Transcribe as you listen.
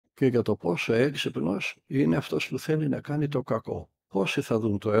και για το πόσο έξυπνος είναι αυτός που θέλει να κάνει το κακό. Πόσοι θα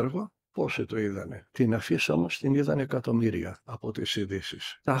δουν το έργο, πόσοι το είδανε. Την αφίσα όμως την είδαν εκατομμύρια από τις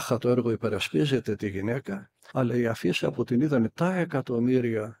ειδήσεις. Τάχα το έργο υπερασπίζεται τη γυναίκα, αλλά η αφίσα που την είδαν τα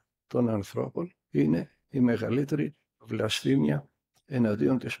εκατομμύρια των ανθρώπων είναι η μεγαλύτερη βλασφήμια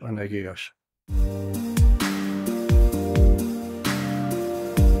εναντίον της Παναγίας.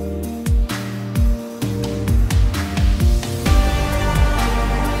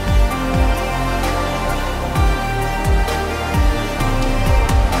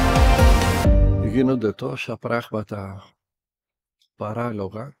 Γίνονται τόσα πράγματα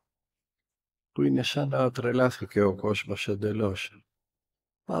παράλογα που είναι σαν να τρελάθηκε ο κόσμος εντελώς.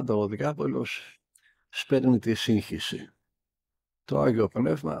 Πάντα ο διάβολος σπέρνει τη σύγχυση. Το Άγιο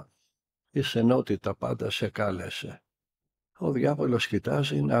Πνεύμα εις ενότητα πάντα σε κάλεσε. Ο διάβολος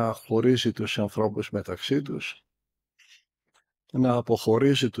κοιτάζει να χωρίζει τους ανθρώπους μεταξύ τους, να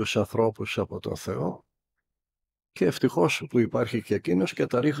αποχωρίζει τους ανθρώπους από το Θεό και ευτυχώς που υπάρχει και εκείνος και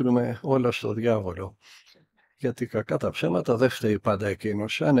τα ρίχνουμε όλα στο διάβολο. Γιατί κακά τα ψέματα δεν φταίει πάντα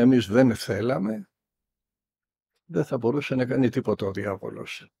εκείνος. Αν εμείς δεν θέλαμε, δεν θα μπορούσε να κάνει τίποτα ο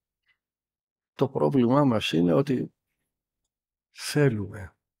διάβολος. Το πρόβλημά μας είναι ότι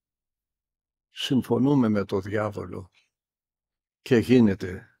θέλουμε, συμφωνούμε με το διάβολο και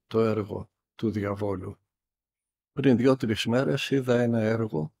γίνεται το έργο του διαβόλου. Πριν 2-3 μέρες είδα ένα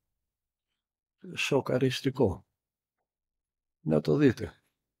έργο σοκαριστικό. Να το δείτε.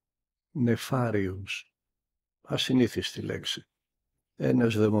 Νεφάριους. Ασυνήθιστη λέξη.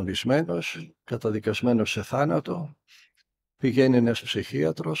 Ένας δαιμονισμένος, καταδικασμένος σε θάνατο, πηγαίνει ένας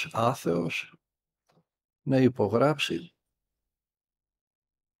ψυχίατρος, άθεος, να υπογράψει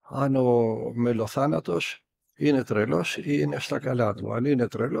αν ο μελοθάνατος είναι τρελός ή είναι στα καλά του. Αν είναι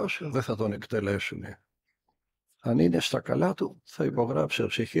τρελός δεν θα τον εκτελέσουν. Αν είναι στα καλά του θα υπογράψει ο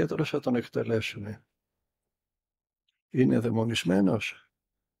ψυχίατρος, θα τον εκτελέσουν. Είναι δαιμονισμένος,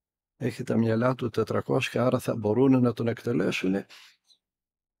 έχει τα μυαλά του 400, άρα θα μπορούν να τον εκτελέσουν.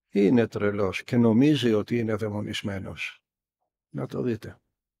 Είναι τρελός και νομίζει ότι είναι δαιμονισμένος. Να το δείτε.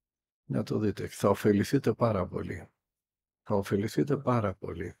 Να το δείτε. Θα ωφεληθείτε πάρα πολύ. Θα ωφεληθείτε πάρα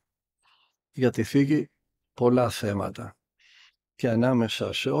πολύ. Γιατί φύγει πολλά θέματα. Και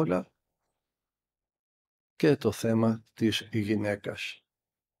ανάμεσα σε όλα και το θέμα της γυναίκας.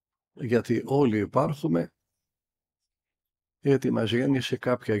 Γιατί όλοι υπάρχουμε γιατί μας γέννησε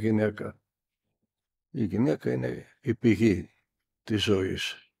κάποια γυναίκα. Η γυναίκα είναι η πηγή της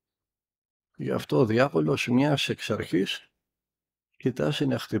ζωής. Γι' αυτό ο διάβολος μιας εξ αρχής κοιτάζει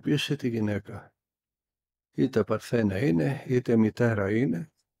να χτυπήσει τη γυναίκα. Είτε παρθένα είναι, είτε μητέρα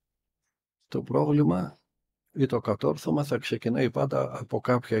είναι. Το πρόβλημα ή το κατόρθωμα θα ξεκινάει πάντα από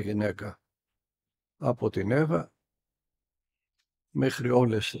κάποια γυναίκα. Από την Εύα μέχρι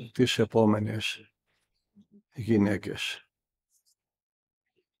όλες τις επόμενες γυναίκες.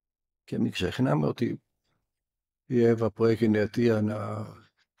 Και μην ξεχνάμε ότι η Εύα που έγινε αιτία να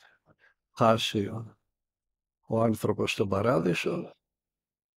χάσει ο άνθρωπος στον παράδεισο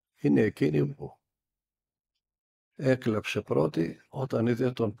είναι εκείνη που έκλαψε πρώτη όταν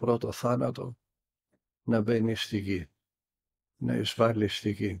είδε τον πρώτο θάνατο να μπαίνει στη γη, να εισβάλλει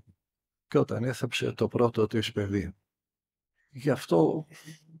στη γη και όταν έθαψε το πρώτο της παιδί. Γι' αυτό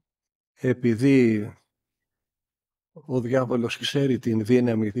επειδή ο διάβολος ξέρει την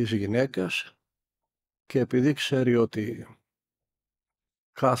δύναμη της γυναίκας και επειδή ξέρει ότι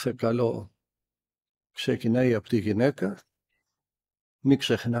κάθε καλό ξεκινάει από τη γυναίκα, μην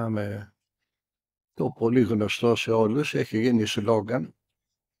ξεχνάμε το πολύ γνωστό σε όλους, έχει γίνει σλόγγαν,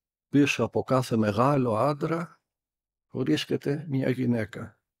 πίσω από κάθε μεγάλο άντρα βρίσκεται μια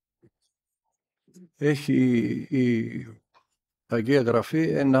γυναίκα. Έχει η Αγία Γραφή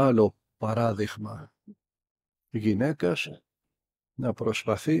ένα άλλο παράδειγμα γυναίκας να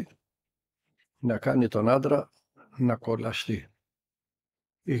προσπαθεί να κάνει τον άντρα να κολλαστεί.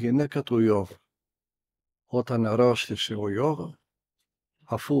 Η γυναίκα του Ιώβ. Όταν αρρώστησε ο Ιώβ,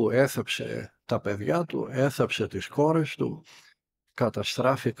 αφού έθαψε τα παιδιά του, έθαψε τις κόρες του,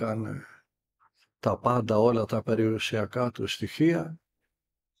 καταστράφηκαν τα πάντα, όλα τα περιουσιακά του στοιχεία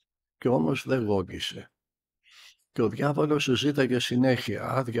και όμως δεν γόγγισε. Και ο διάβολος ζήταγε συνέχεια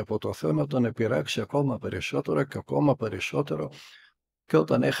άδεια από το Θεό να τον επειράξει ακόμα περισσότερο και ακόμα περισσότερο και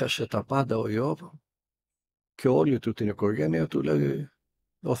όταν έχασε τα πάντα ο Ιώβ και όλη του την οικογένεια του λέει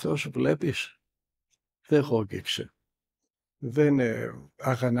ο Θεός βλέπεις δεν γόγγιξε, δεν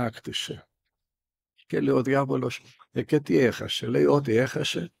αγανάκτησε. Και λέει ο διάβολος και τι έχασε, λέει ό,τι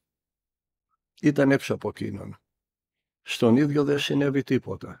έχασε ήταν έξω από εκείνον. Στον ίδιο δεν συνέβη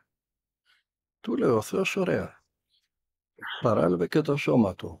τίποτα. Του λέει ο Θεός ωραία. Παράλαβε και το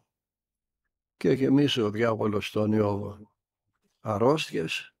σώμα του. και γεμίζει ο διάβολος τον ιό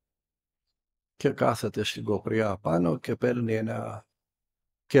αρρώστιες και κάθεται στην κοπριά πάνω και παίρνει ένα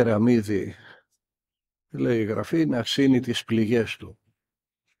κεραμίδι, λέει η Γραφή, να ξύνει τις πληγές του.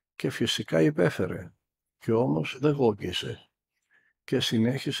 Και φυσικά υπέφερε, και όμως δεν γόγγισε και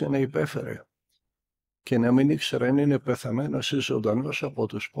συνέχισε να υπέφερε και να μην ήξερε αν είναι πεθαμένος ή ζωντανός από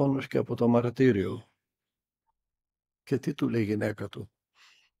τους πόνους και από το μαρτύριο. Και τι του λέει η γυναίκα του?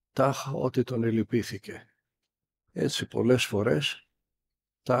 Τάχα ότι τον ελυπήθηκε. Έτσι πολλές φορές,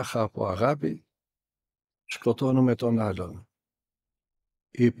 τάχα από αγάπη, σκοτώνουμε τον άλλον.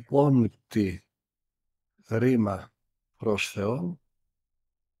 Η πόμπτη ρήμα προς Θεόν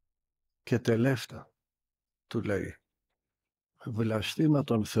και τελεύτα, του λέει, βλαστήμα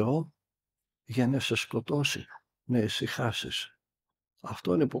τον Θεό για να σε σκοτώσει, να ησυχάσεις.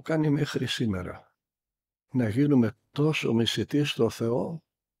 Αυτό είναι που κάνει μέχρι σήμερα. Να γίνουμε τόσο μισητοί στο Θεό,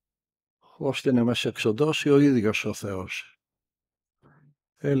 ώστε να μας εξοντώσει ο ίδιος ο Θεός.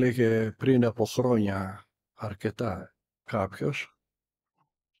 Έλεγε πριν από χρόνια αρκετά κάποιος,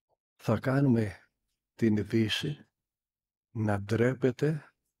 θα κάνουμε την Δύση να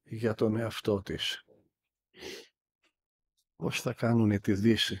ντρέπεται για τον εαυτό της. Πώς θα κάνουν τη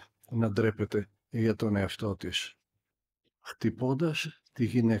Δύση να ντρέπεται για τον εαυτό της? Χτυπώντας τη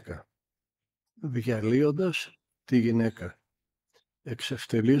γυναίκα, διαλύοντας τη γυναίκα,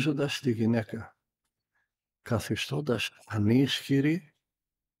 εξευτελίζοντας τη γυναίκα, καθιστώντας ανίσχυρη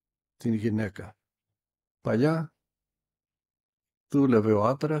την γυναίκα. Παλιά δούλευε ο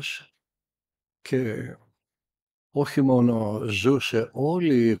άντρας και όχι μόνο ζούσε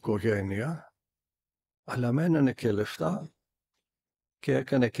όλη η οικογένεια, αλλά μένανε και λεφτά και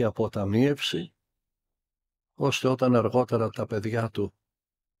έκανε και αποταμίευση, ώστε όταν αργότερα τα παιδιά του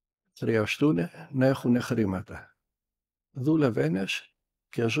χρειαστούν να έχουν χρήματα. Δούλευε ένας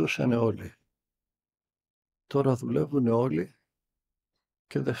και ζούσαν όλοι. Τώρα δουλεύουν όλοι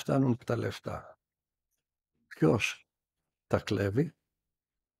και δεν φτάνουν τα λεφτά. Ποιος τα κλέβει?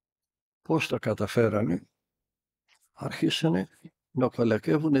 Πώς τα καταφέρανε? Άρχισανε να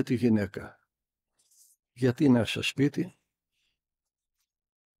παλακεύουν τη γυναίκα. Γιατί να είσαι σπίτι?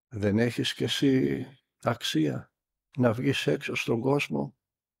 Δεν έχεις κι εσύ αξία να βγεις έξω στον κόσμο,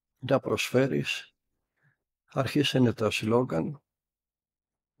 να προσφέρεις? Αρχίσανε τα σλόγγαν,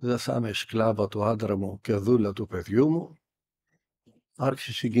 δεν θα είμαι σκλάβα του άντρα μου και δούλα του παιδιού μου.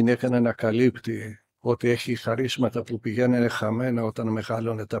 Άρχισε η γυναίκα να ανακαλύπτει ότι έχει χαρίσματα που πηγαίνανε χαμένα όταν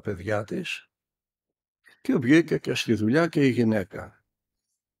μεγάλωνε τα παιδιά της, και βγήκε και στη δουλειά και η γυναίκα.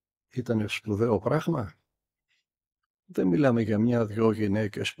 Ήτανε σπουδαίο πράγμα. Δεν μιλάμε για μια-δυο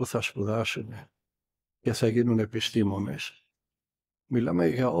γυναίκες που θα σπουδάσουν και θα γίνουν επιστήμονες. Μιλάμε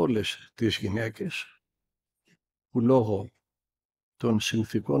για όλες τις γυναίκες που λόγω των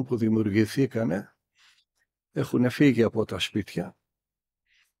συνθήκων που δημιουργηθήκανε έχουν φύγει από τα σπίτια,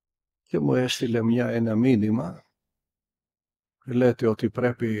 και μου έστειλε ένα μήνυμα. Λέτε ότι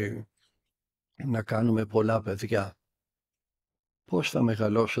πρέπει να κάνουμε πολλά παιδιά. Πώς θα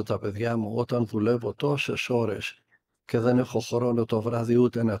μεγαλώσω τα παιδιά μου όταν δουλεύω τόσες ώρες και δεν έχω χρόνο το βράδυ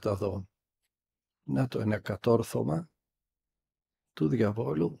ούτε να τα δω? Να το ένα κατόρθωμα του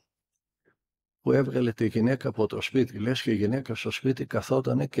διαβόλου που έβγαλε τη γυναίκα από το σπίτι. Λες και η γυναίκα στο σπίτι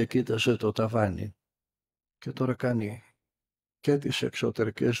καθότανε και κοίταζε το ταβάνι. Και τώρα κάνει και τις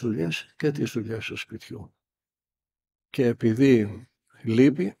εξωτερικές δουλειές και τις δουλειές του σπιτιού. Και επειδή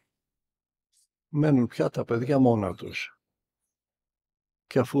λείπει, μένουν πια τα παιδιά μόνα τους.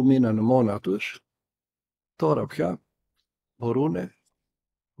 Και αφού μείναν μόνα τους, τώρα πια μπορούν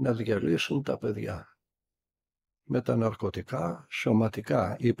να διαλύσουν τα παιδιά. Με τα ναρκωτικά,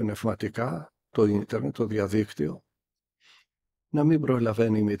 σωματικά ή πνευματικά, το ίντερνετ, το διαδίκτυο, να μην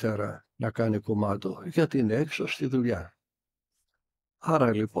προλαβαίνει η μητέρα να κάνει κουμάντο γιατί είναι έξω στη δουλειά.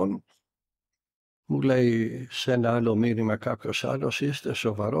 Άρα λοιπόν, μου λέει σε ένα άλλο μήνυμα κάποιος άλλος, είστε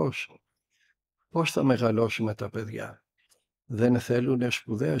σοβαρός? Πώς θα μεγαλώσουμε τα παιδιά? Δεν θέλουνε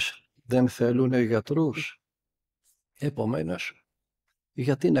σπουδές, δεν θέλουνε γιατρούς. Επομένως,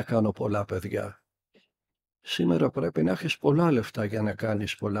 γιατί να κάνω πολλά παιδιά? Σήμερα πρέπει να έχεις πολλά λεφτά για να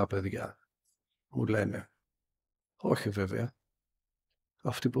κάνεις πολλά παιδιά, μου λένε. Όχι βέβαια.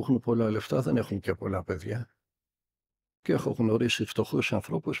 Αυτοί που έχουν πολλά λεφτά δεν έχουν και πολλά παιδιά. Και έχω γνωρίσει φτωχούς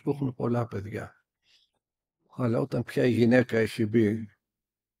ανθρώπους που έχουν πολλά παιδιά. Αλλά όταν πια η γυναίκα έχει μπει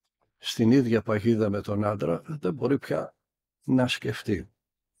στην ίδια παγίδα με τον άντρα, δεν μπορεί πια να σκεφτεί.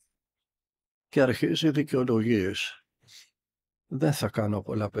 Και αρχίζει δικαιολογίες. Δεν θα κάνω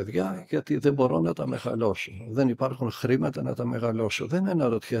πολλά παιδιά γιατί δεν μπορώ να τα μεγαλώσω. Δεν υπάρχουν χρήματα να τα μεγαλώσω. Δεν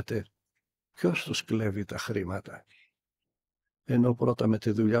αναρωτιέται ποιος τους κλέβει τα χρήματα. ενώ πρώτα με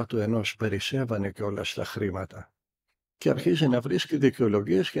τη δουλειά του ενός περισσεύανε και όλα στα χρήματα. Και αρχίζει να βρίσκει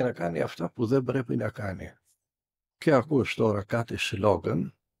δικαιολογίες και να κάνει αυτά που δεν πρέπει να κάνει. Και ακούς τώρα κάτι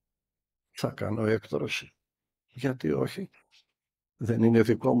σλόγγαν, θα κάνω έκτρωση. Γιατί όχι? Δεν είναι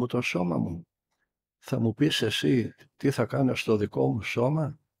δικό μου το σώμα μου. Θα μου πεις εσύ τι θα κάνω στο δικό μου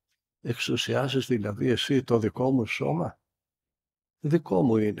σώμα? Εξουσιάζεις δηλαδή εσύ το δικό μου σώμα? Δικό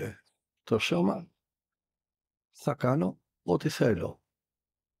μου είναι το σώμα, θα κάνω ό,τι θέλω.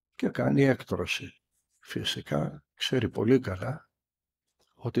 Και κάνει έκτρωση. Φυσικά ξέρει πολύ καλά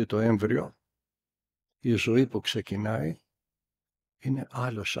ότι το έμβριο, η ζωή που ξεκινάει, είναι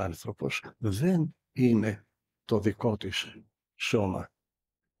άλλος άνθρωπος, δεν είναι το δικό της σώμα.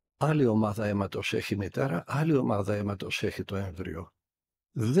 Άλλη ομάδα αίματος έχει η μητέρα, άλλη ομάδα αίματος έχει το έμβριο.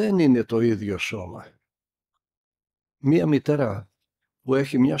 Δεν είναι το ίδιο σώμα. Μία μητέρα που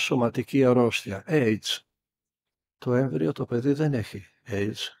έχει μια σωματική αρρώστια, AIDS, το έμβριο, το παιδί δεν έχει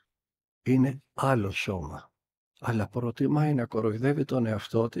AIDS, είναι άλλο σώμα. Αλλά προτιμάει να κοροϊδεύει τον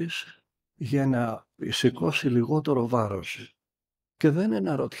εαυτό της για να σηκώσει λιγότερο βάρος. Και δεν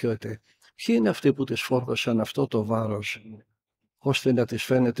αναρωτιέται ποιοι είναι αυτοί που της φόρτωσαν αυτό το βάρος, ώστε να της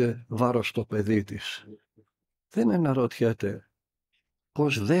φαίνεται βάρος το παιδί της. Δεν αναρωτιέται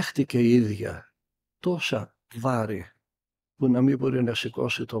πώς δέχτηκε η ίδια τόσα βάρη που να μην μπορεί να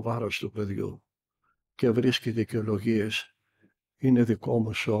σηκώσει το βάρος του παιδιού και βρίσκει δικαιολογίες. Είναι δικό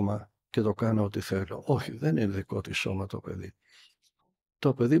μου σώμα και το κάνω ό,τι θέλω. Όχι, δεν είναι δικό της σώμα το παιδί.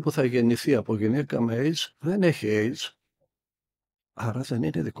 Το παιδί που θα γεννηθεί από γυναίκα με AIDS δεν έχει AIDS, άρα δεν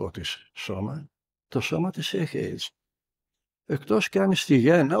είναι δικό της σώμα. Το σώμα της έχει AIDS. Εκτός κι αν στη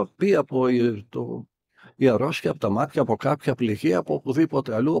γέννα πει από η αρρώστια, από τα μάτια, από κάποια πληγή, από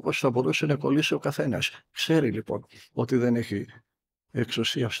οπουδήποτε αλλού, όπως θα μπορούσε να κολλήσει ο καθένας. Ξέρει λοιπόν ότι δεν έχει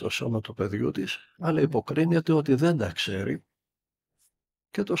εξουσία στο σώμα του παιδιού της, αλλά υποκρίνεται ότι δεν τα ξέρει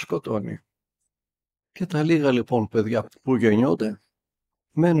και το σκοτώνει. Και τα λίγα λοιπόν παιδιά που γεννιόνται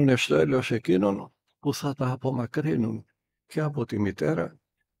μένουν στο έλεος εκείνων που θα τα απομακρύνουν και από τη μητέρα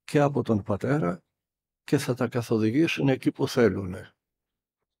και από τον πατέρα και θα τα καθοδηγήσουν εκεί που θέλουν.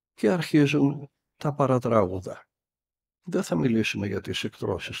 Και αρχίζουν τα παρατράγουδα. Δεν θα μιλήσουμε για τις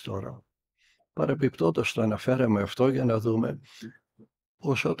εκτρώσεις τώρα. Παρεπιπτόντως το αναφέραμε αυτό για να δούμε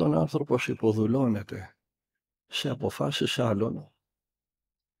πως όταν ο άνθρωπος υποδουλώνεται σε αποφάσεις άλλων,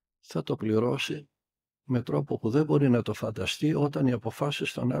 θα το πληρώσει με τρόπο που δεν μπορεί να το φανταστεί όταν οι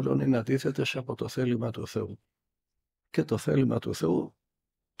αποφάσεις των άλλων είναι αντίθετες από το θέλημα του Θεού. Και το θέλημα του Θεού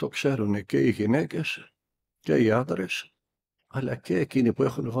το ξέρουν και οι γυναίκες και οι άντρες, αλλά και εκείνοι που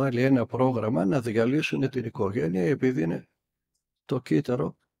έχουν βάλει ένα πρόγραμμα να διαλύσουν την οικογένεια επειδή είναι το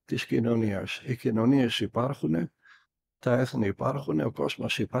κύτταρο της κοινωνίας. Οι κοινωνίες υπάρχουν, τα έθνη υπάρχουν, ο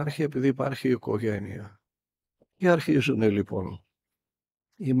κόσμος υπάρχει επειδή υπάρχει η οικογένεια. Και αρχίζουν λοιπόν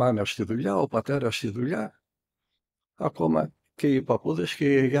η μάνα στη δουλειά, ο πατέρας στη δουλειά, ακόμα και οι παππούδες και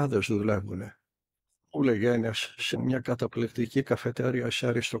οι γιαγιάδες δουλεύουν. Μου λέγει ένας σε μια καταπληκτική καφετέρια σε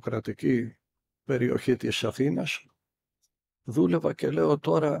αριστοκρατική περιοχή της Αθήνας, δούλευα και λέω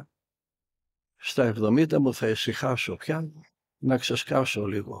τώρα στα 70 μου θα ησυχάσω πια, να ξεσκάσω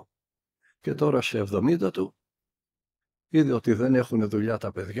λίγο. Και τώρα σε 70 του είδε ότι δεν έχουν δουλειά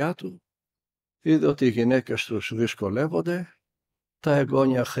τα παιδιά του, είδε ότι οι γυναίκες τους δυσκολεύονται, τα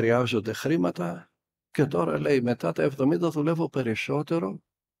εγγόνια χρειάζονται χρήματα και τώρα λέει μετά τα 70 δουλεύω περισσότερο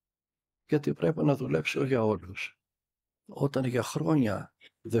γιατί πρέπει να δουλέψω για όλους. Όταν για χρόνια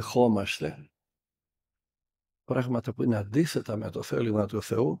δεχόμαστε πράγματα που είναι αντίθετα με το θέλημα του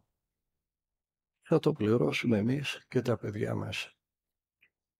Θεού, θα το πληρώσουμε εμείς και τα παιδιά μας.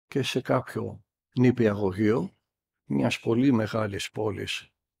 Και σε κάποιο νηπιαγωγείο μιας πολύ μεγάλης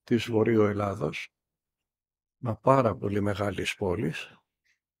πόλης της Βορείου Ελλάδος, μα πάρα πολύ μεγάλης πόλης,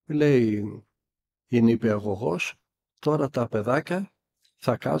 λέει η νηπιαγωγός, τώρα τα παιδάκια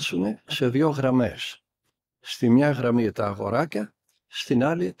θα κάτσουν σε 2 γραμμές. Στη μια γραμμή τα αγοράκια, στην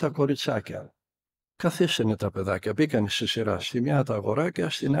άλλη τα κοριτσάκια. Καθίσανε τα παιδάκια, μπήκαν στη σειρά, στη μια τα αγοράκια,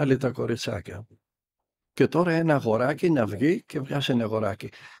 στην άλλη τα κοριτσάκια. Και τώρα ένα αγοράκι να βγει και βγάζει ένα αγοράκι,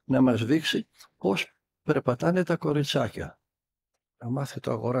 να μας δείξει πώς περπατάνε τα κοριτσάκια. Να μάθει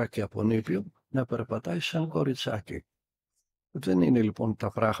το αγοράκι από νήπιο να περπατάει σαν κοριτσάκι. Δεν είναι λοιπόν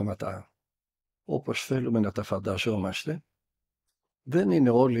τα πράγματα όπως θέλουμε να τα φανταζόμαστε. Δεν είναι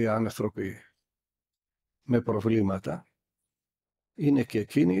όλοι οι άνθρωποι με προβλήματα. Είναι και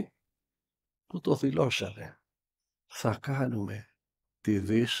εκείνοι που το δηλώσανε. Θα κάνουμε τη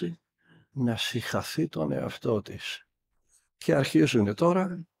Δύση να συγχαθεί τον εαυτό της. Και αρχίζουν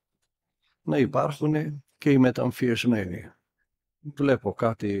τώρα να υπάρχουν και οι μεταμφιεσμένοι. Βλέπω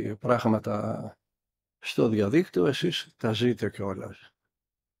κάτι πράγματα Στο διαδίκτυο εσείς τα ζείτε κιόλας.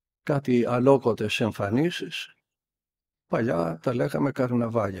 Κάτι αλόκοτες εμφανίσεις, παλιά τα λέγαμε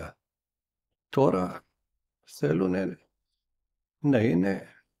καρναβάλια. Τώρα θέλουν να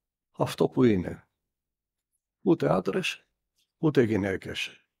είναι αυτό που είναι. Ούτε άντρες, ούτε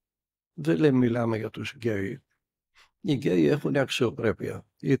γυναίκες. Δεν μιλάμε για τους γκέι. Οι γκέι έχουν αξιοπρέπεια.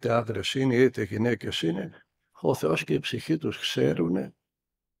 Είτε άντρες είναι, είτε γυναίκες είναι. Ο Θεός και η ψυχή τους ξέρουν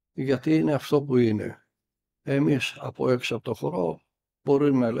γιατί είναι αυτό που είναι. Εμείς από έξω από το χώρο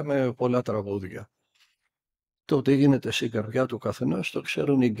μπορούμε να λέμε πολλά τραγούδια. Το τι γίνεται στην καρδιά του καθενός το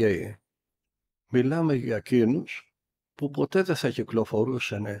ξέρουν οι γκέι. Μιλάμε για εκείνους που ποτέ δεν θα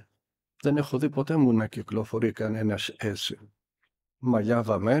κυκλοφορούσαν. Δεν έχω δει ποτέ μου να κυκλοφορεί κανένας έτσι. Μαλλιά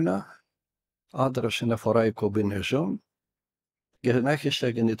βαμμένα, άντρας να φοράει κομπινεζόν και να έχει στα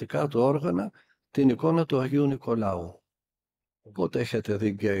γεννητικά του όργανα την εικόνα του Αγίου Νικολάου. Πότε έχετε δει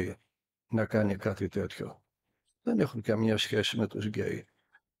γκέι να κάνει κάτι τέτοιο? Δεν έχουν καμία σχέση με τους γκέι.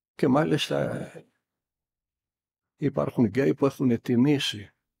 Και μάλιστα υπάρχουν γκέι που έχουν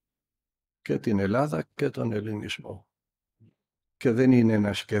τιμήσει και την Ελλάδα και τον ελληνισμό. Και δεν είναι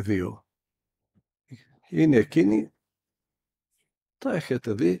ένας και δύο. Είναι εκείνοι, τα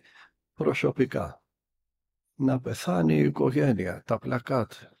έχετε δει προσωπικά. Να πεθάνει η οικογένεια, τα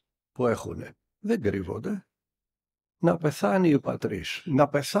πλακάτ που έχουν, δεν κρύβονται. Να πεθάνει η πατρίς, να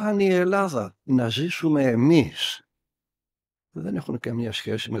πεθάνει η Ελλάδα, να ζήσουμε εμείς. Δεν έχουν καμία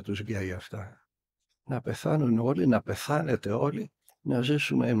σχέση με τους γκέι αυτά. Να πεθάνουν όλοι, να πεθάνετε όλοι, να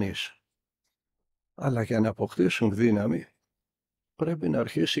ζήσουμε εμείς. Αλλά για να αποκτήσουν δύναμη πρέπει να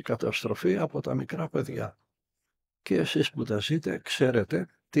αρχίσει η καταστροφή από τα μικρά παιδιά. Και εσείς που τα ζείτε ξέρετε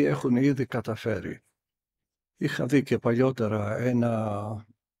τι έχουν ήδη καταφέρει. Είχα δει και παλιότερα ένα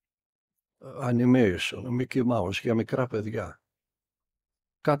animation, Mickey Mouse για μικρά παιδιά.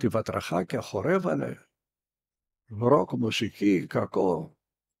 Κάτι βατραχάκια χορεύανε, ροκ, μουσική, κακό.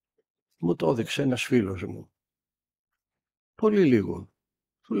 Μου το έδειξε ένας φίλος μου. Πολύ λίγο.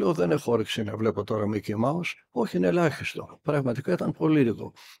 Του λέω δεν έχω όρεξη να βλέπω τώρα Mickey Mouse. Όχι, είναι ελάχιστο. Πραγματικά ήταν πολύ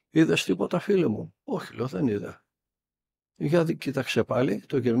λίγο. Είδες τίποτα φίλε μου? Όχι, λέω δεν είδα. Για κοίταξε πάλι,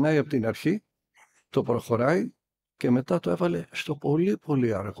 το γυρνάει από την αρχή, το προχωράει και μετά το έβαλε στο πολύ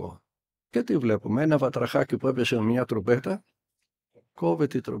πολύ αργό. Και τι βλέπουμε? Ένα βατραχάκι που έπεσε με μια τρουμπέτα, κόβει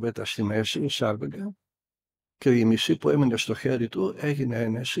τη τρουμπέτα στη μέση, σάρβιγγα, και η μισή που έμεινε στο χέρι του έγινε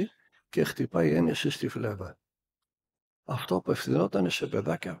ένεση και χτυπάει ένεση στη φλέβα. Αυτό απευθυνόταν σε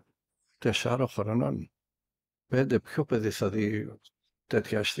παιδάκια 4 χρονών. 5, ποιο παιδί θα δει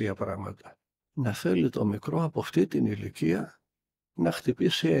τέτοια αστεία πράγματα? Να θέλει το μικρό από αυτή την ηλικία να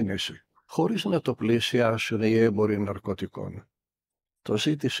χτυπήσει ένεση, χωρίς να το πλησιάσουν οι έμποροι ναρκωτικών. Το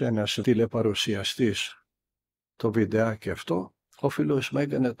ζήτησε ένας τηλεπαρουσιαστής το βιντεάκι αυτό, ο φίλος μου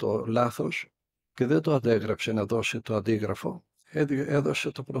έκανε το λάθος και δεν το αντέγραψε να δώσει το αντίγραφο,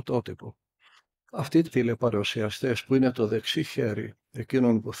 έδωσε το πρωτότυπο. Αυτοί οι τηλεπαρουσιαστές που είναι το δεξί χέρι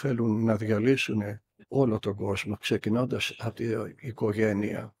εκείνων που θέλουν να διαλύσουν όλο τον κόσμο, ξεκινώντας από την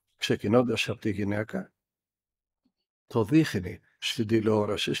οικογένεια, ξεκινώντας από τη γυναίκα, το δείχνει στην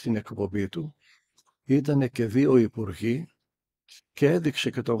τηλεόραση, στην εκπομπή του. Ήτανε και 2 υπουργοί και έδειξε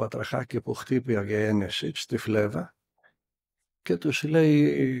και το βατραχάκι που χτύπησε ένεση στη φλέβα και τους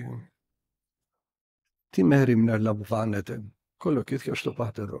λέει τι μέριμνα λαμβάνετε? Κολοκύθια στο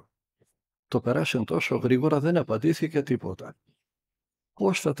πάτερο. Το περάσαν τόσο γρήγορα, δεν απαντήθηκε τίποτα.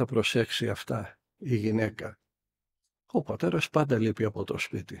 Πώς θα τα προσέξει αυτά η γυναίκα? Ο πατέρας πάντα λείπει από το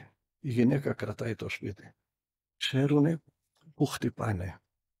σπίτι. Η γυναίκα κρατάει το σπίτι. Ξέρουνε που χτυπάνε.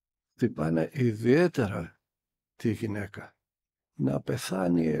 Χτυπάνε ιδιαίτερα τη γυναίκα. Να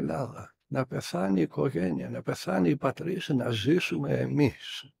πεθάνει η Ελλάδα, να πεθάνει η οικογένεια, να πεθάνει η πατρίς, να ζήσουμε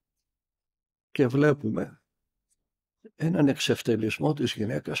εμείς. Και βλέπουμε έναν εξευτελισμό της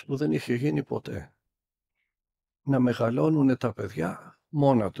γυναίκας που δεν είχε γίνει ποτέ. Να μεγαλώνουν τα παιδιά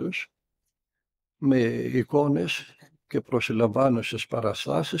μόνα τους, με εικόνες και προσελαμβάνωσες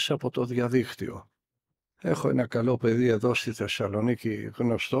παραστάσεις από το διαδίκτυο. Έχω ένα καλό παιδί εδώ στη Θεσσαλονίκη,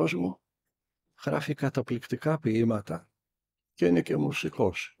 γνωστός μου, γράφει καταπληκτικά ποίηματα και είναι και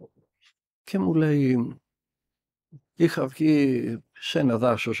μουσικός. Και μου λέει, είχα βγει σε ένα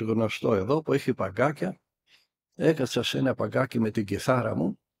δάσος γνωστό εδώ που έχει παγκάκια, έκατσα σε ένα παγκάκι με την κιθάρα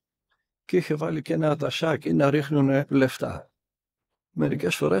μου και είχε βάλει και ένα δασάκι να ρίχνουν λεφτά.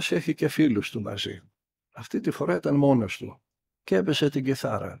 Μερικές φορές έχει και φίλους του μαζί. Αυτή τη φορά ήταν μόνος του και έπεσε την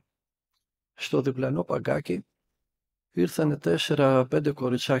κιθάρα. Στο διπλανό παγκάκι ήρθανε 4-5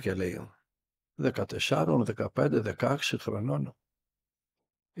 κοριτσάκια, λέει, 14, 15, 16 χρονών.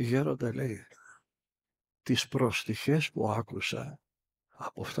 Γέροντα, λέει, τις προστιχές που άκουσα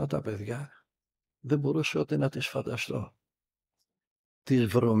από αυτά τα παιδιά δεν μπορούσα ούτε να τις φανταστώ. Τις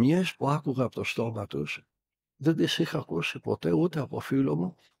βρωμιές που άκουγα από το στόμα τους δεν τις είχα ακούσει ποτέ ούτε από φίλο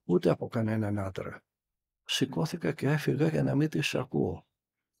μου, ούτε από κανέναν άντρα. Σηκώθηκα και έφυγα για να μην τις ακούω.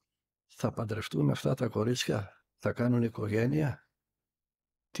 Θα παντρευτούν αυτά τα κορίτσια, θα κάνουν οικογένεια?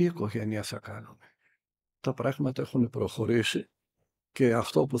 Τι οικογένεια θα κάνουν? Τα πράγματα έχουν προχωρήσει και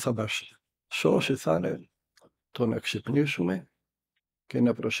αυτό που θα μας σώσει θα είναι το να ξυπνήσουμε και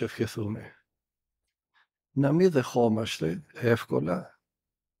να προσευχηθούμε. Να μην δεχόμαστε εύκολα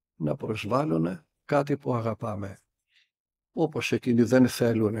να προσβάλλουν κάτι που αγαπάμε. Όπως εκείνοι δεν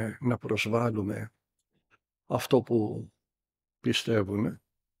θέλουν να προσβάλλουμε αυτό που πιστεύουν,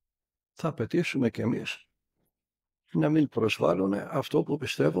 θα απαιτήσουμε κι εμείς να μην προσβάλλουν αυτό που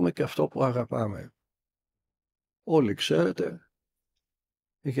πιστεύουμε και αυτό που αγαπάμε. Όλοι ξέρετε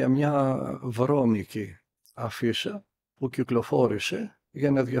για μια βρώμικη αφίσα που κυκλοφόρησε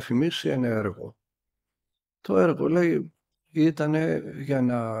για να διαφημίσει ένα έργο. Το έργο, λέει, ήταν για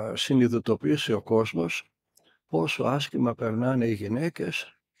να συνειδητοποιήσει ο κόσμος πόσο άσχημα περνάνε οι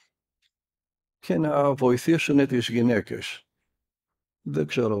γυναίκες και να βοηθήσουν τις γυναίκες. Δεν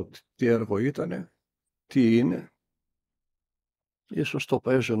ξέρω τι έργο ήτανε, τι είναι. Ίσως το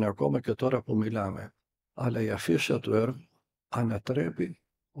παίζουν ακόμα και τώρα που μιλάμε. Αλλά η αφίσα του έργου ανατρέπει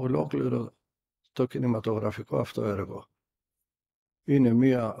ολόκληρο το κινηματογραφικό αυτό έργο. Είναι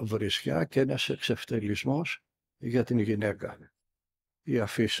μία βρισιά και ένας εξευτελισμός για την γυναίκα. Η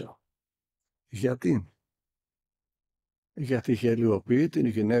αφίσα. Γιατί? Γιατί γελιοποιεί την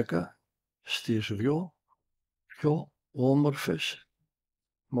γυναίκα στις δυο πιο όμορφες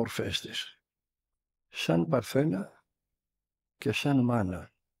μορφές της. Σαν παρθένα και σαν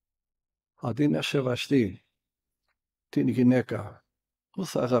μάνα. Αντί να σεβαστεί την γυναίκα που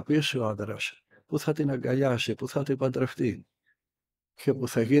θα αγαπήσει ο άντρας, που θα την αγκαλιάσει, που θα την παντρευτεί και που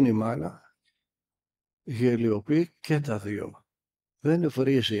θα γίνει μάνα, γελιοποιεί και τα δύο. Δεν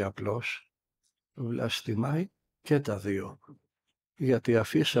βρίζει απλώς, βλαστημάει και τα δύο. Γιατί η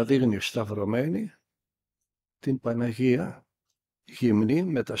αφίσα δείχνει σταυρωμένη την Παναγία, γυμνή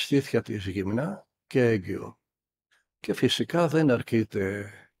με τα στήθια της γυμνά και έγκυο. Και φυσικά δεν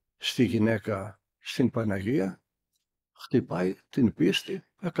αρκείται στη γυναίκα στην Παναγία, χτυπάει την πίστη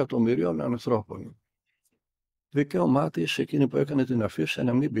εκατομμυρίων ανθρώπων. Δικαίωμά της εκείνη που έκανε την αφίσα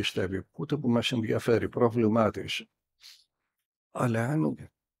να μην πιστεύει, ούτε που μας ενδιαφέρει, πρόβλημά της. Αλλά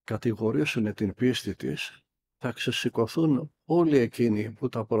αν κατηγορήσουν την πίστη της, θα ξεσηκωθούν όλοι εκείνοι που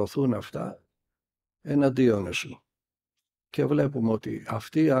τα προωθούν αυτά εναντίον σου. Και βλέπουμε ότι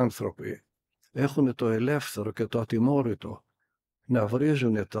αυτοί οι άνθρωποι έχουν το ελεύθερο και το ατιμόρυτο να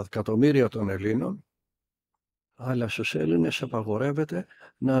βρίζουν τα εκατομμύρια των Ελλήνων, αλλά στους Έλληνες απαγορεύεται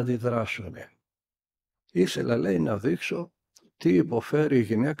να αντιδράσουν. Ήθελα, λέει, να δείξω τι υποφέρει η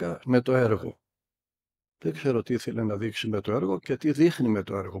γυναίκα με το έργο. Δεν ξέρω τι ήθελε να δείξει με το έργο και τι δείχνει με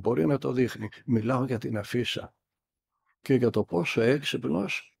το έργο. Μπορεί να το δείχνει. Μιλάω για την αφίσα και για το πόσο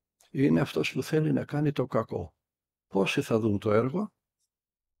έξυπνος είναι αυτός που θέλει να κάνει το κακό. Πόσοι θα δουν το έργο,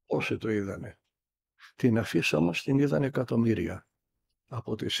 όσοι το είδανε. Την αφίσα όμως την είδαν εκατομμύρια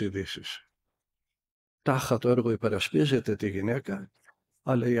από τις ειδήσεις. Τάχα το έργο υπερασπίζεται τη γυναίκα,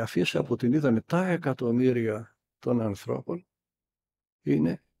 αλλά η αφίσα που την είδαν τα εκατομμύρια των ανθρώπων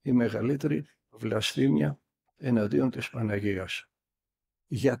είναι η μεγαλύτερη βλασφήμια εναντίον της Παναγίας.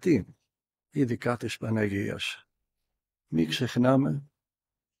 Γιατί ειδικά της Παναγίας? Μην ξεχνάμε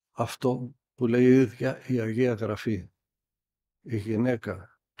αυτό που λέει η ίδια η Αγία Γραφή. Η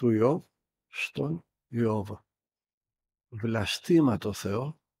γυναίκα του Ιώβ στον Ιώβ. Βλαστήμα το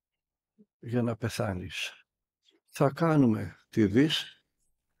Θεό για να πεθάνεις. Θα κάνουμε τη δύση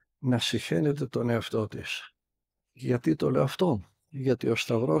να συχαίνεται τον εαυτό της. Γιατί το λέω αυτό? Γιατί ο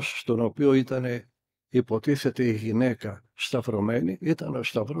σταυρός στον οποίο ήταν υποτίθεται η γυναίκα σταυρωμένη ήταν ο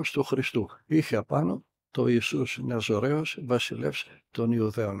σταυρός του Χριστού. Είχε απάνω το Ιησούς Ναζωραίος, βασιλεύς των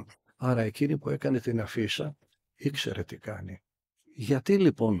Ιουδαίων. Άρα εκείνη που έκανε την αφίσα ήξερε τι κάνει. Γιατί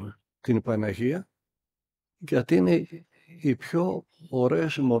λοιπόν την Παναγία? Γιατί είναι οι πιο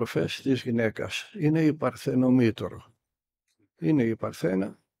ωραίες μορφές της γυναίκας. Είναι η Παρθενομήτωρο. Είναι η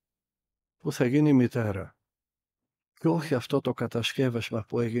Παρθένα που θα γίνει μητέρα. Και όχι αυτό το κατασκεύασμα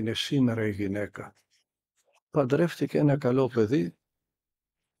που έγινε σήμερα η γυναίκα. Παντρεύτηκε ένα καλό παιδί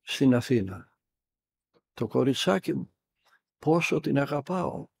στην Αθήνα. Το κοριτσάκι μου, πόσο την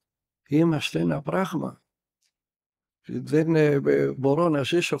αγαπάω. Είμαστε ένα πράγμα. Δεν μπορώ να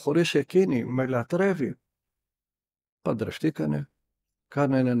ζήσω χωρίς εκείνη. Με λατρεύει. Παντρευτήκανε,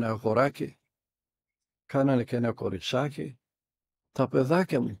 κάνανε ένα αγοράκι, κάνανε και ένα κοριτσάκι. Τα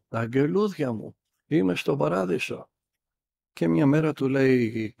παιδάκια μου, τα αγγελούδια μου, είμαι στον παράδεισο. Και μια μέρα του λέει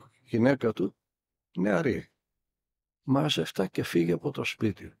η γυναίκα του, νεαρή. Μάζευτα και φύγε από το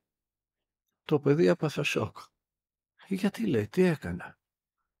σπίτι. Το παιδί έπαθε σοκ. Γιατί, λέει, τι έκανα?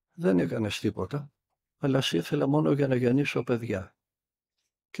 Δεν έκανες τίποτα, αλλά σε ήθελα μόνο για να γεννήσω παιδιά.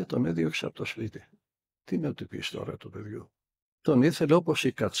 Και τον έδιωξε από το σπίτι. Τι να του πεις τώρα του παιδιού? Τον ήθελε όπως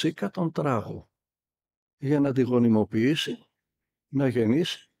η κατσίκα τον τράγου, για να τη γονιμοποιήσει, να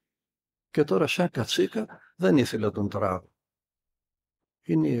γεννήσει, και τώρα σαν κατσίκα δεν ήθελε τον τράγου.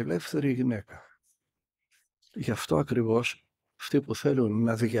 Είναι η ελεύθερη γυναίκα. Γι' αυτό ακριβώς αυτοί που θέλουν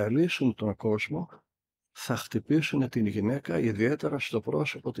να διαλύσουν τον κόσμο θα χτυπήσουν την γυναίκα, ιδιαίτερα στο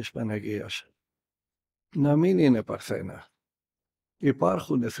πρόσωπο της Παναγίας. Να μην είναι παρθένα.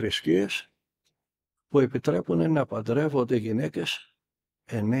 Υπάρχουν θρησκείες που επιτρέπουν να παντρεύονται γυναίκες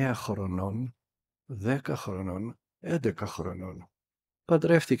 9 χρονών, 10 χρονών, 11 χρονών.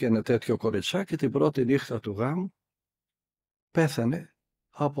 Παντρεύτηκε ένα τέτοιο κοριτσάκι την πρώτη νύχτα του γάμου, πέθανε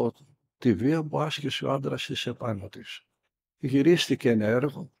από τη βία που άσκησε ο άντρας της επάνω της. Γυρίστηκε ένα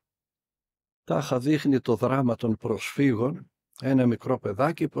έργο, τάχα δείχνει το δράμα των προσφύγων, ένα μικρό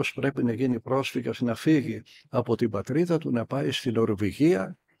παιδάκι πως πρέπει να γίνει πρόσφυγας, να φύγει από την πατρίδα του, να πάει στην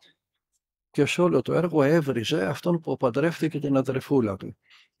Νορβηγία, και σε όλο το έργο έβριζε αυτόν που παντρεύτηκε την αδερφούλα του.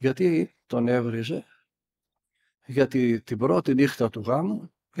 Γιατί τον έβριζε? Γιατί την πρώτη νύχτα του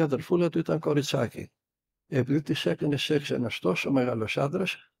γάμου η αδερφούλα του ήταν κοριτσάκι. Επειδή της έκανε σεξ ένας τόσο μεγάλος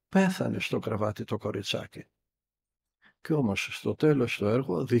άντρας, πέθανε στο κρεβάτι το κοριτσάκι. Και όμως στο τέλος το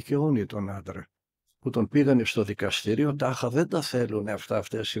έργο δικαιώνει τον άντρα, που τον πήγανε στο δικαστήριο, τάχα δεν τα θέλουν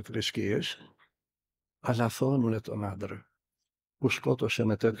αυτές οι θρησκείες, αλλά θώνουν τον άντρα που σκότωσε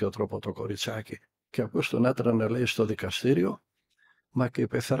με τέτοιο τρόπο το κοριτσάκι. Και ακούς τον άντρα να λέει στο δικαστήριο, μα και η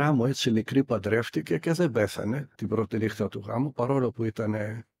πεθερά μου έτσι μικρή παντρεύτηκε και δεν πέθανε την πρώτη νύχτα του γάμου, παρόλο που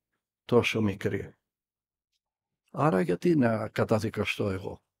ήταν τόσο μικρή. Άρα γιατί να καταδικαστώ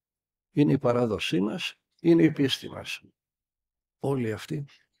εγώ? Είναι η παράδοσή μας, είναι η πίστη μας. Όλοι αυτοί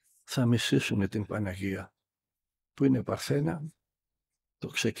θα μισήσουν την Παναγία, που είναι παρθένα, το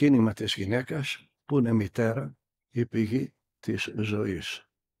ξεκίνημα της γυναίκας, που είναι μητέρα, η πηγή της ζωής.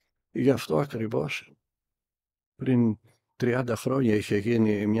 Γι' αυτό ακριβώς πριν 30 χρόνια είχε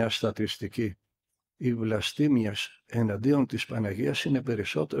γίνει μια στατιστική. Οι βλαστήμιες εναντίον της Παναγίας είναι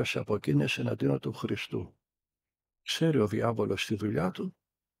περισσότερες από εκείνες εναντίον του Χριστού. Ξέρει ο διάβολος τη δουλειά του,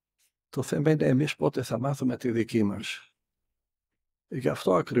 το θέμα είναι εμείς πότε θα μάθουμε τη δική μας. Γι'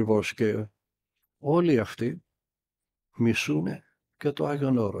 αυτό ακριβώς και όλοι αυτοί μισούν και το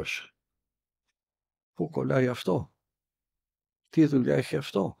Άγιον Όρος. Πού κολλάει αυτό? Τι δουλειά έχει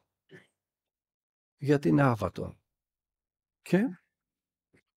αυτό? Γιατί είναι άβατο. Και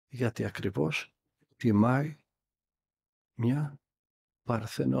γιατί ακριβώς τιμάει μια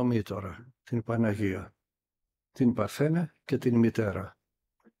παρθενομήτωρα, την Παναγία, την παρθένα και την μητέρα.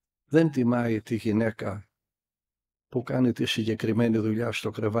 Δεν τιμάει τη γυναίκα που κάνει τη συγκεκριμένη δουλειά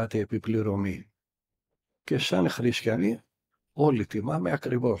στο κρεβάτι επιπληρωμή. Και σαν χριστιανοί όλοι τιμάμε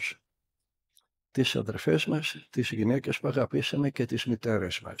ακριβώς τις αδερφές μας, τις γυναίκες που αγαπήσαμε και τις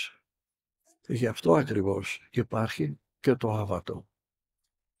μητέρες μας. Γι' αυτό ακριβώς υπάρχει και το Άββατο.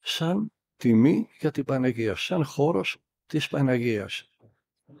 Σαν τιμή για την Παναγία, σαν χώρος της Παναγίας.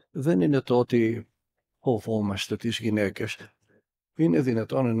 Δεν είναι το ότι φοβόμαστε τις γυναίκες. Είναι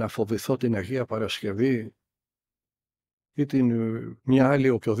δυνατόν να φοβηθώ την Αγία Παρασκευή ή μια άλλη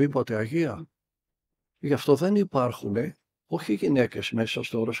οποιοδήποτε Αγία? Γι' αυτό δεν υπάρχουν όχι γυναίκες μέσα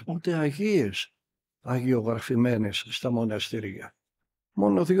στο όρος, ούτε Αγίες αγιογραφημένες στα μοναστήρια.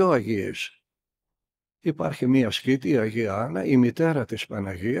 Μόνο 2 Αγίες. Υπάρχει μία σκήτη, η Αγία Άννα, η μητέρα της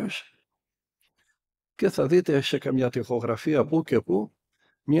Παναγίας, και θα δείτε σε καμιά τοιχογραφία που και που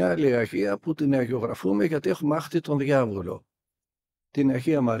μια άλλη Αγία που την αγιογραφούμε γιατί έχουμε άχτη τον διάβολο. Την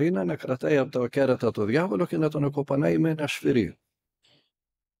Αγία Μαρίνα να κρατάει από τα κέρατα το διάβολο και να τον εκοπανάει με ένα σφυρί.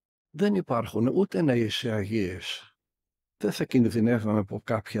 Δεν υπάρχουν ούτε να είσαι Αγίες. Δεν θα κινδυνεύαμε από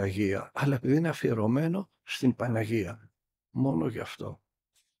κάποια Αγία, αλλά επειδή είναι αφιερωμένο στην Παναγία. Μόνο γι' αυτό.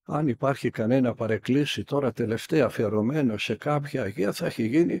 Αν υπάρχει κανένα παρεκκλήσει τώρα τελευταία αφιερωμένο σε κάποια Αγία, θα έχει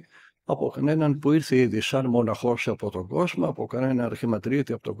γίνει από κανέναν που ήρθε ήδη σαν μοναχός από τον κόσμο, από κανέναν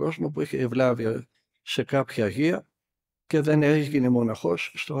αρχιμαντρίτη από τον κόσμο που είχε ευλάβεια σε κάποια Αγία και δεν έγινε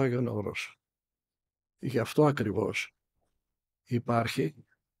μοναχός στο Άγιον Όρος. Γι' αυτό ακριβώς υπάρχει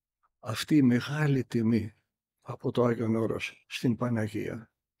αυτή η μεγάλη τιμή από το Άγιον Όρος στην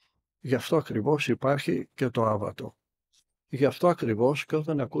Παναγία. Γι' αυτό ακριβώς υπάρχει και το Άββατο. Γι' αυτό ακριβώς και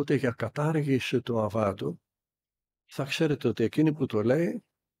όταν ακούτε για κατάργηση του Αββάτου, θα ξέρετε ότι εκείνη που το λέει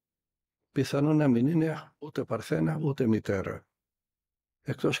πιθανόν να μην είναι ούτε παρθένα ούτε μητέρα.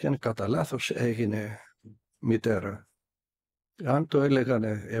 Εκτός και αν κατά λάθος έγινε μητέρα. Αν το έλεγαν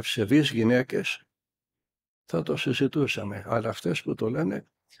ευσεβείς γυναίκες, θα το συζητούσαμε. Αλλά αυτές που το λένε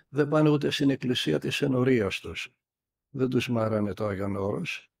δεν πάνε ούτε στην εκκλησία της ενορίας τους. Δεν τους μάρανε το Άγιον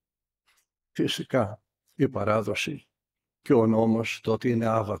Όρος. Φυσικά η παράδοση και ο νόμος, το ότι είναι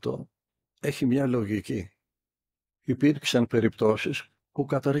άβατο, έχει μια λογική. Υπήρξαν περιπτώσεις που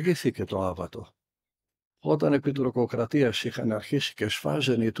καταργήθηκε το άβατο. Όταν επί τουρκοκρατίας είχαν αρχίσει και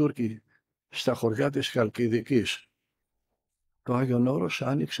σφάζανε οι Τούρκοι στα χωριά της Χαλκιδικής, το Άγιον Όρος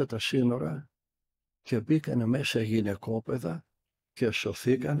άνοιξε τα σύνορα και μπήκανε μέσα γυναικόπαιδα και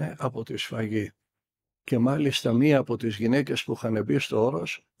σωθήκανε από τη σφαγή. Και μάλιστα μία από τις γυναίκες που είχαν μπει στο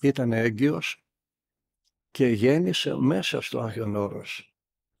Όρος ήταν έγκυος και γέννησε μέσα στο Άγιον Όρος.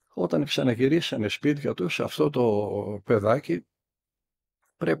 Όταν ξαναγυρίσανε σπίτια τους, αυτό το παιδάκι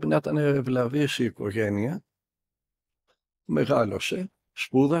πρέπει να ήταν ευλαβής η οικογένεια, μεγάλωσε,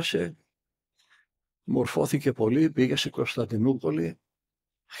 σπούδασε, μορφώθηκε πολύ, πήγε στη Κωνσταντινούπολη,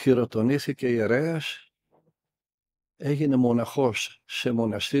 χειροτονήθηκε ιερέας, έγινε μοναχός σε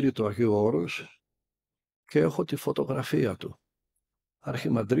μοναστήρι του Αγίου Όρους και έχω τη φωτογραφία του,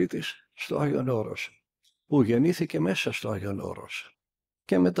 αρχιμαντρίτης στο Άγιον Όρος, που γεννήθηκε μέσα στο Άγιον Όρος.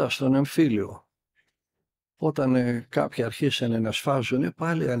 Και μετά στον εμφύλιο, όταν κάποιοι αρχίσανε να σφάζουν,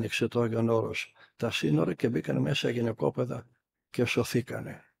 πάλι άνοιξε το Άγιον Όρος τα σύνορα και μπήκαν μέσα γυναικόπαιδα και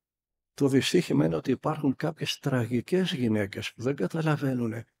σωθήκανε. Το δυστύχημα είναι ότι υπάρχουν κάποιες τραγικές γυναίκες που δεν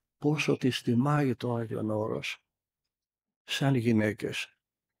καταλαβαίνουν πόσο τις τιμάει το Άγιον Όρος σαν γυναίκες,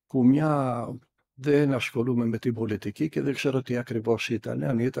 που μια δεν ασχολούμαι με την πολιτική και δεν ξέρω τι ακριβώς ήταν,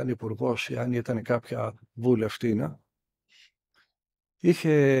 αν ήταν υπουργός ή αν ήταν κάποια βουλευτήνα.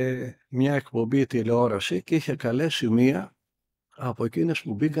 Είχε μια εκπομπή τηλεόραση και είχε καλέσει μία από εκείνες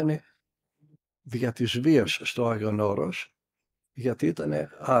που μπήκανε δια της βίας στο Άγιον Όρος, γιατί ήταν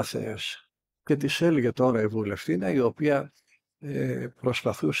άθεες. Και της έλεγε τώρα η βουλευτήνα, η οποία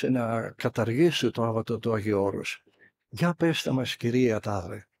προσπαθούσε να καταργήσει το άβατο του Αγίου Όρους. Για πέστε μας, κυρία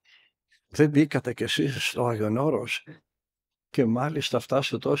τάδε, δεν μπήκατε κι εσείς στο Άγιον Όρος? Και μάλιστα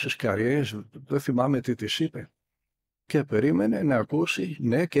φτάσετε τόσες καριές, δεν θυμάμαι τι της είπε. Και περίμενε να ακούσει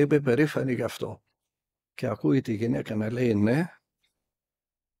ναι και είπε περήφανη γι' αυτό. Και ακούει τη γυναίκα να λέει ναι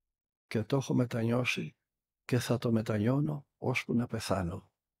και το έχω μετανιώσει και θα το μετανιώνω ώσπου να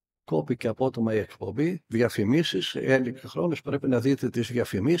πεθάνω. Κόπηκε απότομα η εκπομπή, διαφημίσεις, έλειπε χρόνος, πρέπει να δείτε τις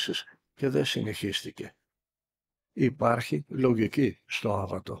διαφημίσεις και δεν συνεχίστηκε. Υπάρχει λογική στο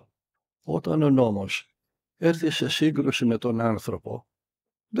άβατο. Όταν ο νόμος έρθει σε σύγκρουση με τον άνθρωπο,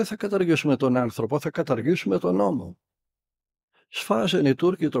 δεν θα καταργήσουμε τον άνθρωπο, θα καταργήσουμε τον νόμο. Σφάζανε οι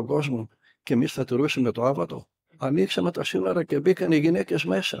Τούρκοι τον κόσμο και εμείς θα τηρούσαμε το άβατο. Ανοίξαμε τα σύνορα και μπήκαν οι γυναίκες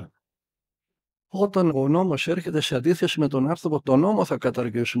μέσα. Όταν ο νόμος έρχεται σε αντίθεση με τον άνθρωπο, τον νόμο θα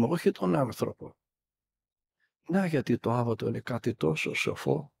καταργήσουμε, όχι τον άνθρωπο. Να, γιατί το άβατο είναι κάτι τόσο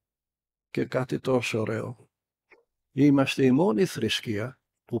σοφό και κάτι τόσο ωραίο. Είμαστε η μόνη θρησκεία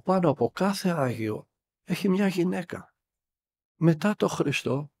που πάνω από κάθε Άγιο έχει μια γυναίκα. Μετά το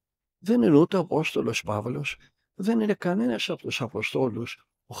Χριστό δεν είναι ούτε ο Απόστολος Παύλος, δεν είναι κανένας από τους Αποστόλους.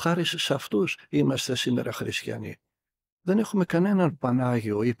 Ο χάρης σε αυτούς είμαστε σήμερα χριστιανοί. Δεν έχουμε κανέναν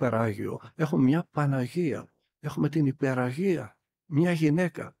Πανάγιο ή Υπεράγιο. Έχουμε μια Παναγία. Έχουμε την Υπεραγία. Μια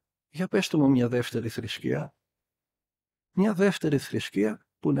γυναίκα. Για πέστε μου μια δεύτερη θρησκεία. Μια δεύτερη θρησκεία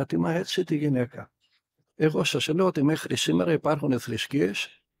που να τιμά έτσι τη γυναίκα. Εγώ σας λέω ότι μέχρι σήμερα υπάρχουν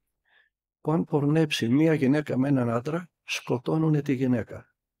θρησκείες που αν πορνέψει μια γυναίκα με έναν άντρα, σκοτώνουν τη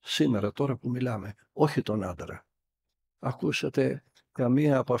γυναίκα. Σήμερα, τώρα που μιλάμε, όχι τον άντρα. Ακούσατε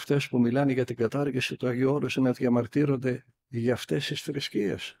καμία από αυτές που μιλάνε για την κατάργηση του Αγίου Όρους να διαμαρτύρονται για αυτές τις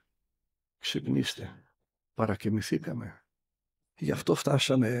θρησκείες? Ξυπνήστε. Παρακοιμηθήκαμε. Γι' αυτό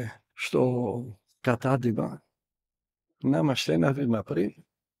φτάσαμε στο κατάντημα να είμαστε ένα βήμα πριν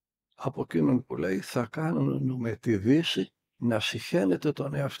από εκείνον που λέει θα κάνουμε τη Δύση να συχαίνεται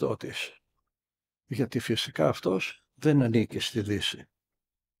τον εαυτό της. Γιατί φυσικά αυτός δεν ανήκει στη Δύση.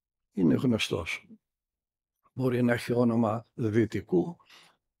 Είναι γνωστός. Μπορεί να έχει όνομα δυτικού,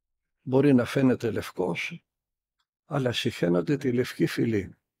 μπορεί να φαίνεται λευκός, αλλά συχαίνονται τη λευκή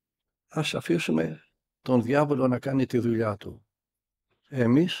φυλή. Ας αφήσουμε τον διάβολο να κάνει τη δουλειά του.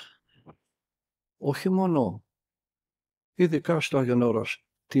 Εμείς, όχι μόνο, ειδικά στο Άγιον Όρος,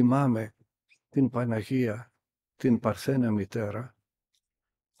 τιμάμε την Παναγία, την Παρθένα Μητέρα,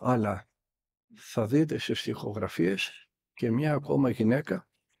 αλλά θα δείτε στις στιχογραφίες και μια ακόμα γυναίκα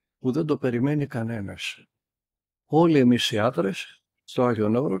που δεν το περιμένει κανένας. Όλοι εμείς οι άντρες στο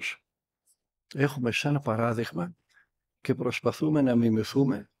Άγιον Όρος έχουμε σαν παράδειγμα και προσπαθούμε να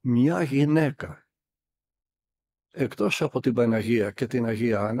μιμηθούμε μια γυναίκα. Εκτός από την Παναγία και την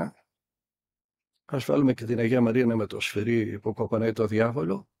Αγία Άννα, ας βάλουμε και την Αγία Μαρίνα με το σφυρί που κοπανάει το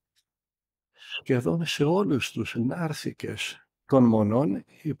διάβολο, σχεδόν σε όλους τους νάρθηκες των μονών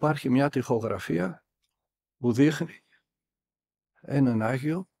υπάρχει μια τοιχογραφία που δείχνει έναν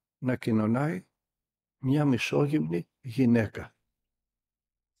Άγιο να κοινωνάει μια μισόγυμνη γυναίκα.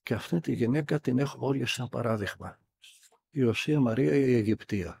 Και αυτή τη γυναίκα την έχουμε όλοι σαν παράδειγμα. Η Οσία Μαρία η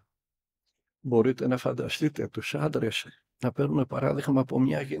Αιγυπτία. Μπορείτε να φανταστείτε τους άντρες να παίρνουν παράδειγμα από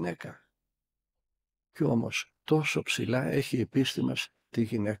μια γυναίκα. Κι όμως τόσο ψηλά έχει η πίστη μας τη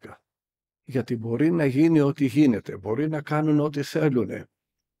γυναίκα. Γιατί μπορεί να γίνει ό,τι γίνεται, μπορεί να κάνουν ό,τι θέλουν,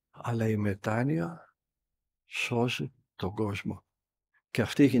 αλλά η μετάνοια σώζει τον κόσμο. Και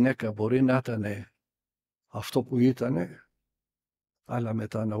αυτή η γυναίκα μπορεί να ήταν αυτό που ήτανε, αλλά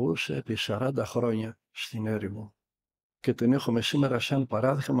μετανοούσε επί 40 χρόνια στην έρημο. Και την έχουμε σήμερα σαν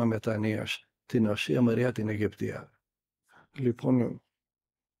παράδειγμα μετανοίας, την Οσία Μαρία την Αιγυπτία. Λοιπόν,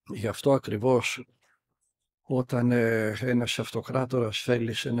 γι' αυτό ακριβώς όταν ένας αυτοκράτορας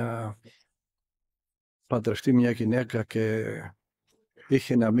θέλησε να παντρευτεί μια γυναίκα και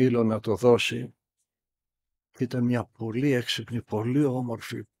είχε ένα μήλο να το δώσει, ήταν μια πολύ έξυπνη, πολύ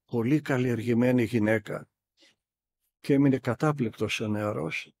όμορφη, πολύ καλλιεργημένη γυναίκα και έμεινε κατάπληκτος ο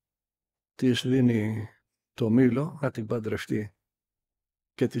νεαρός, της δίνει το μήλο να την παντρευτεί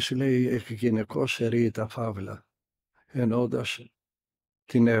και της λέει «γυναικός ερεεί τα φαύλα», εννοώντας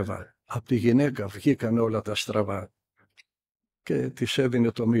την Εύα. Από τη γυναίκα βγήκαν όλα τα στραβά και της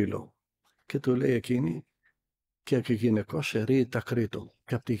έδινε το μήλο και του λέει εκείνη «και γυναικός ερεεί τα κρήτο»,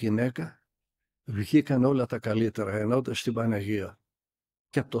 και από τη γυναίκα βγήκαν όλα τα καλύτερα, εννοώντας την Παναγία.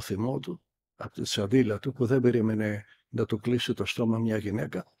 Και από το θυμό του, από τη τσαντίλα του που δεν περίμενε να του κλείσει το στόμα μια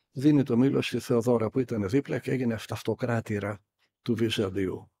γυναίκα, δίνει το μήλο στη Θεοδόρα που ήταν δίπλα και έγινε αυτοκράτηρα του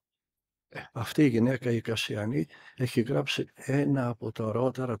Βυζαντίου. Αυτή η γυναίκα η Κασιανή έχει γράψει ένα από τα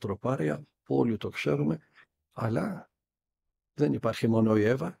ωραιότερα τροπάρια που όλοι το ξέρουμε, αλλά δεν υπάρχει μόνο η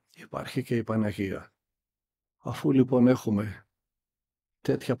Εύα, υπάρχει και η Παναγία. Αφού λοιπόν έχουμε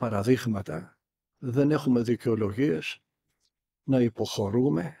τέτοια παραδείγματα, δεν έχουμε δικαιολογίες να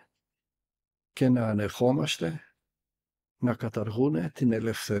υποχωρούμε και να ανεχόμαστε να καταργούν την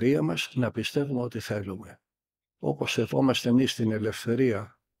ελευθερία μας να πιστεύουμε ό,τι θέλουμε. Όπως σεβόμαστε εμείς την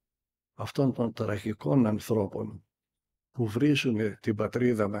ελευθερία αυτών των τραγικών ανθρώπων που βρίζουν την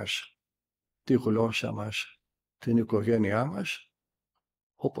πατρίδα μας, τη γλώσσα μας, την οικογένειά μας,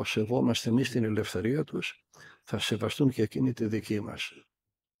 όπως σεβόμαστε εμείς την ελευθερία τους, θα σεβαστούν και εκείνη τη δική μας.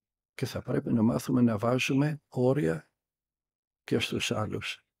 Και θα πρέπει να μάθουμε να βάζουμε όρια και στους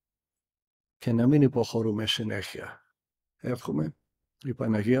άλλους και να μην υποχωρούμε συνέχεια. Εύχομαι η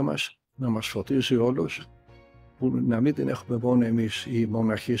Παναγία μας να μας φωτίζει όλους, που να μην την έχουμε μόνο εμείς οι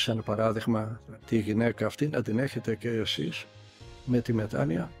μοναχοί σαν παράδειγμα, τη γυναίκα αυτή να την έχετε και εσείς με τη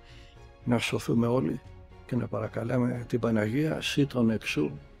μετάνοια, να σωθούμε όλοι και να παρακαλάμε την Παναγία σύ των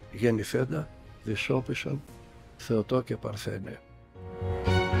εξού γεννηθέντα, δυσόπισον, Θεοτό και Παρθένε.